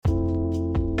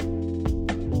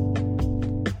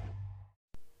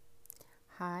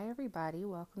everybody.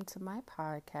 Welcome to my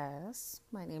podcast.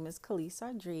 My name is Khalees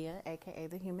Ardria, aka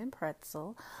the Human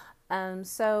Pretzel.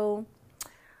 So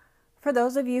for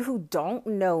those of you who don't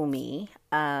know me,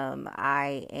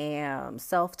 I am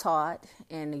self-taught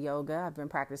in yoga. I've been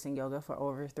practicing yoga for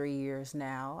over 3 years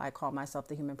now. I call myself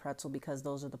the Human Pretzel because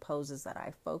those are the poses that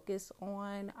I focus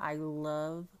on. I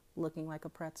love looking like a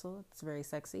pretzel. It's very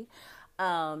sexy.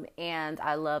 And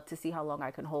I love to see how long I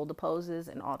can hold the poses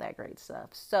and all that great stuff.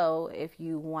 So if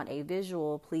you want a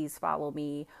visual, please follow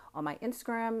me on my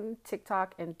Instagram,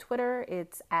 TikTok, and Twitter.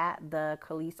 It's at the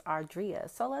Khalees Ardria.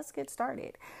 So let's get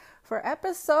started. For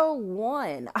episode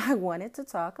 1, I wanted to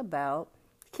talk about,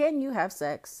 can you have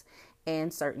sex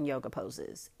in certain yoga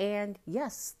poses? And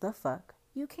yes, the fuck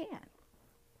you can.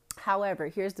 However,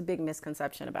 here's the big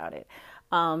misconception about it.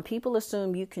 People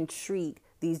assume you can treat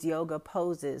these yoga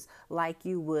poses like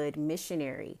you would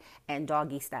missionary and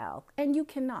doggy style. And you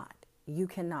cannot. You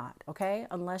cannot, okay?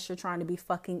 Unless you're trying to be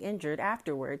fucking injured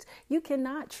afterwards. You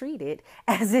cannot treat it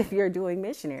as if you're doing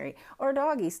missionary or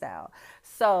doggy style.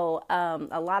 So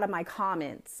a lot of my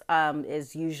comments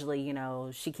is usually,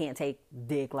 she can't take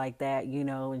dick like that,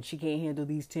 and she can't handle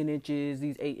these 10 inches,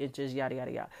 these 8 inches, yada,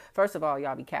 yada, yada. First of all,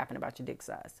 y'all be capping about your dick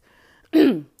size.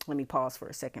 Let me pause for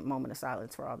a second, moment of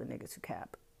silence for all the niggas who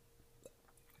cap.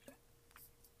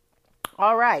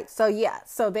 All right.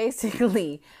 So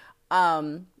basically,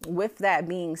 with that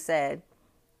being said,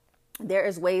 there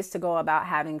is ways to go about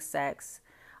having sex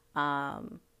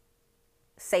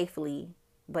safely,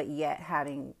 but yet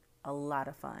having a lot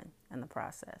of fun in the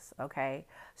process. Okay.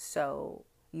 So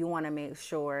you want to make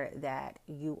sure that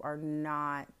you are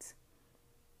not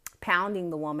pounding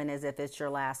the woman as if it's your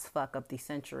last fuck of the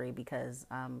century, because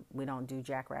we don't do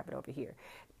jackrabbit over here.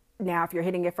 Now, if you're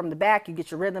hitting it from the back, you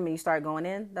get your rhythm and you start going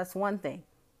in, that's one thing.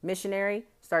 Missionary,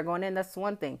 start going in, that's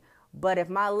one thing. But if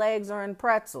my legs are in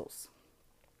pretzels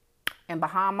and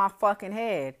behind my fucking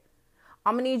head,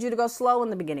 I'm going to need you to go slow in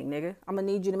the beginning, nigga. I'm going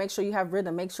to need you to make sure you have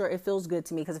rhythm. Make sure it feels good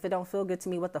to me. Because if it don't feel good to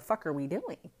me, what the fuck are we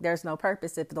doing? There's no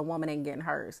purpose if the woman ain't getting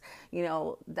hers.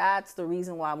 That's the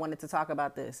reason why I wanted to talk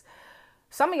about this.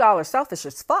 Some of y'all are selfish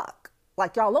as fuck.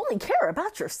 Like, y'all only care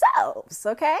about yourselves,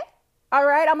 okay? All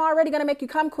right, I'm already going to make you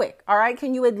come quick. All right,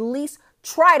 can you at least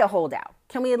try to hold out?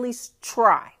 Can we at least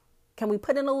try? Can we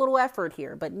put in a little effort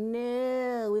here? But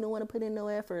no, we don't want to put in no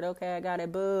effort. Okay, I got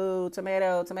it. Boo,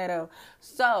 tomato, tomato.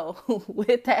 So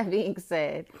with that being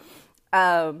said,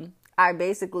 I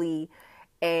basically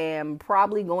am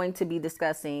probably going to be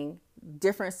discussing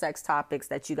different sex topics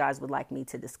that you guys would like me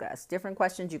to discuss, different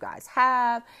questions you guys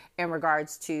have in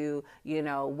regards to,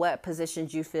 what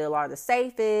positions you feel are the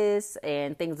safest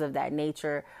and things of that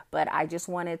nature. But I just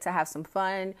wanted to have some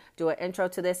fun, do an intro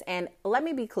to this. And let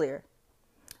me be clear.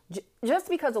 Just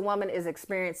because a woman is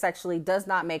experienced sexually does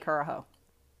not make her a hoe.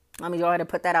 Let me go ahead and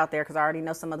put that out there because I already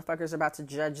know some motherfuckers are about to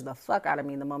judge the fuck out of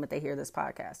me the moment they hear this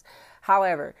podcast.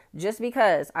 However, just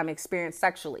because I'm experienced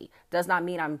sexually does not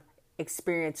mean I'm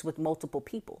experienced with multiple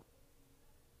people.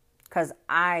 Because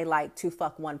I like to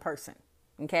fuck one person.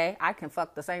 Okay? I can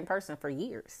fuck the same person for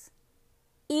years.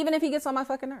 Even if he gets on my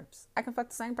fucking nerves. I can fuck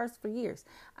the same person for years.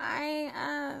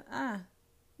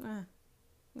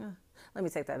 Let me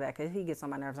take that back. If he gets on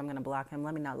my nerves, I'm going to block him.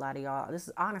 Let me not lie to y'all. This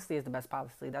is honesty is the best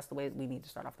policy. That's the way we need to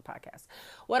start off the podcast.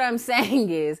 What I'm saying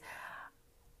is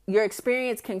your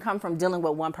experience can come from dealing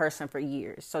with one person for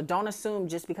years. So don't assume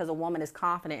just because a woman is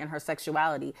confident in her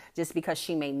sexuality, just because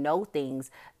she may know things,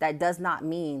 that does not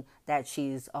mean that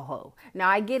she's a hoe. Now,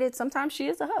 I get it. Sometimes she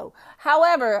is a hoe.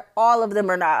 However, all of them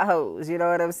are not hoes. You know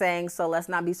what I'm saying? So let's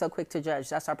not be so quick to judge.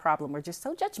 That's our problem. We're just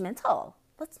so judgmental.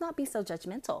 Let's not be so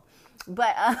judgmental.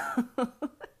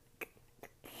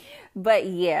 But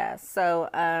yeah,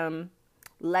 so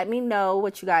let me know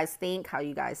what you guys think, how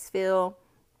you guys feel.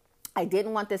 I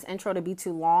didn't want this intro to be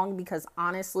too long because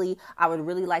honestly, I would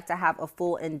really like to have a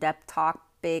full in-depth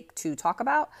topic to talk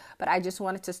about. But I just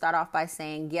wanted to start off by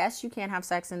saying, yes, you can have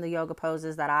sex in the yoga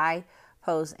poses that I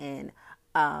pose in.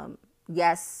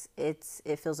 Yes, it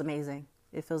feels amazing.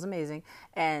 It feels amazing.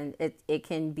 And it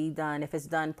can be done if it's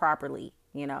done properly.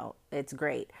 It's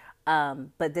great.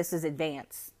 But this is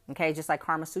advanced. Okay. Just like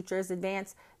Karma Sutra is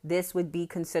advanced, this would be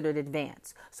considered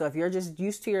advanced. So if you're just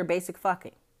used to your basic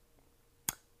fucking,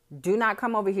 do not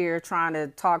come over here trying to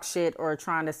talk shit or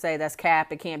trying to say that's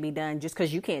cap, it can't be done. Just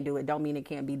because you can't do it don't mean it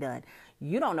can't be done.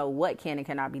 You don't know what can and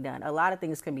cannot be done. A lot of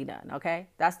things can be done, okay?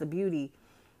 That's the beauty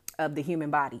of the human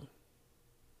body.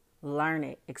 Learn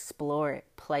it, explore it,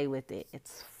 play with it.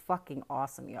 It's fucking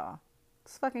awesome, y'all.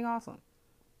 It's fucking awesome.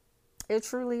 It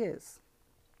truly is.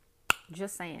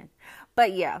 Just saying.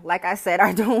 But yeah, like I said,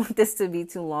 I don't want this to be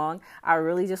too long. I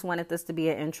really just wanted this to be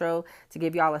an intro to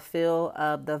give y'all a feel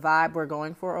of the vibe we're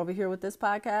going for over here with this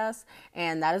podcast.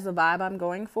 And that is the vibe I'm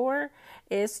going for,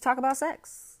 is to talk about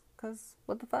sex. Because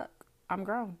what the fuck? I'm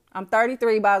grown. I'm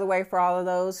 33, by the way, for all of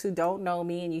those who don't know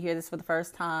me and you hear this for the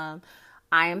first time.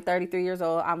 I am 33 years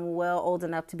old. I'm well old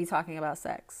enough to be talking about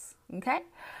sex. Okay?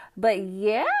 But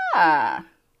yeah,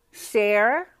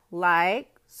 share,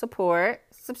 like, support,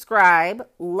 subscribe,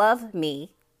 love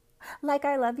me like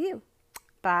I love you.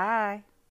 Bye.